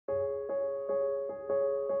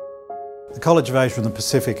The College of Asia and the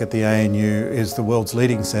Pacific at the ANU is the world's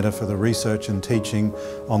leading centre for the research and teaching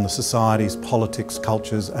on the societies, politics,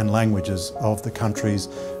 cultures and languages of the countries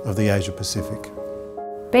of the Asia Pacific.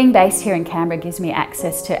 Being based here in Canberra gives me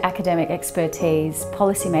access to academic expertise,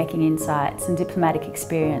 policy-making insights and diplomatic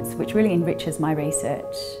experience, which really enriches my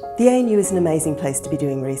research. The ANU is an amazing place to be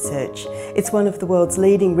doing research. It's one of the world's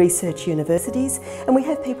leading research universities, and we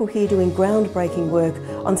have people here doing groundbreaking work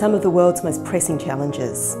on some of the world's most pressing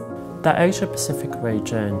challenges. The Asia-Pacific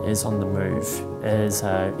region is on the move. There's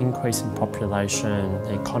an increase in population,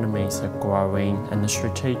 the economies are growing, and the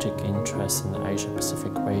strategic interests in the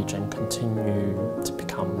Asia-Pacific region continue to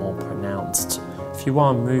become more pronounced. If you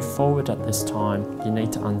want to move forward at this time, you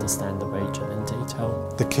need to understand the region in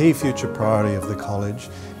detail. The key future priority of the college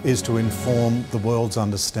is to inform the world's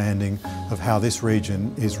understanding of how this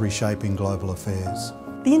region is reshaping global affairs.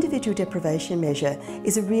 The individual deprivation measure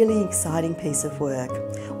is a really exciting piece of work.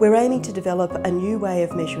 We're aiming to develop a new way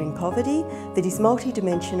of measuring poverty that is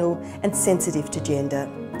multidimensional and sensitive to gender.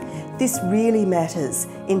 This really matters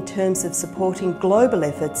in terms of supporting global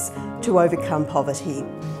efforts to overcome poverty.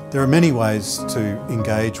 There are many ways to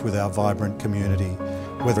engage with our vibrant community,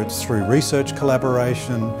 whether it's through research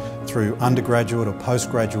collaboration, through undergraduate or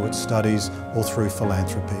postgraduate studies, or through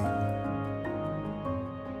philanthropy.